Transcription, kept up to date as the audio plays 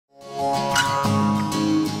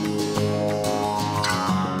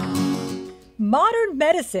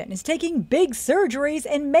medicine is taking big surgeries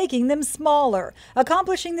and making them smaller,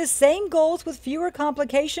 accomplishing the same goals with fewer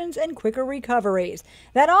complications and quicker recoveries.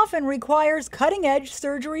 That often requires cutting-edge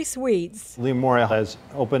surgery suites. Lee Memorial has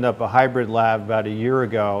opened up a hybrid lab about a year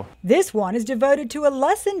ago. This one is devoted to a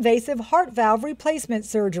less invasive heart valve replacement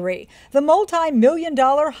surgery. The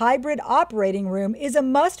multi-million-dollar hybrid operating room is a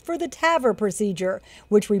must for the TAVR procedure,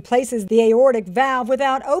 which replaces the aortic valve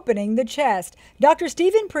without opening the chest. Dr.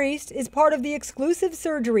 Stephen Priest is part of the exclusive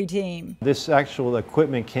surgery team. This actual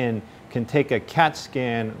equipment can take a CAT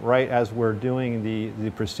scan right as we're doing the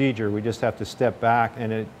procedure. We just have to step back,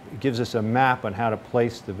 and it gives us a map on how to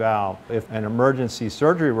place the valve. If an emergency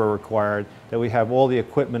surgery were required, that we have all the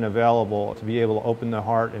equipment available to be able to open the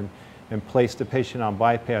heart and place the patient on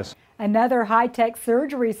bypass. Another high-tech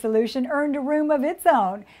surgery solution earned a room of its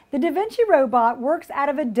own. The daVinci robot works out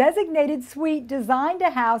of a designated suite designed to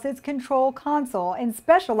house its control console and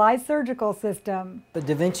specialized surgical system. The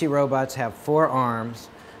daVinci robots have 4 arms.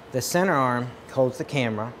 The center arm holds the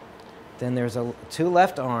camera. Then there's 2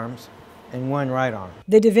 left arms and 1 right arm.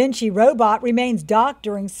 The daVinci robot remains docked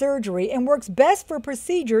during surgery and works best for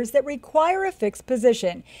procedures that require a fixed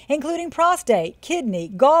position, including prostate, kidney,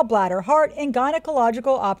 gallbladder, heart, and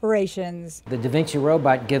gynecological operations. The daVinci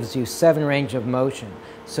robot gives you 7 range of motion,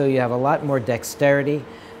 so you have a lot more dexterity.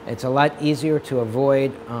 It's a lot easier to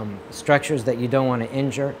avoid structures that you don't want to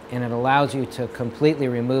injure, and it allows you to completely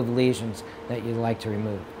remove lesions that you'd like to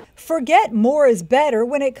remove. Forget more is better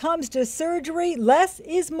when it comes to surgery. Less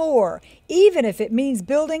is more, even if it means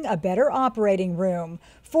building a better operating room.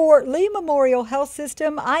 For Lee Memorial Health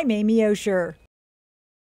System, I'm Amy Osher.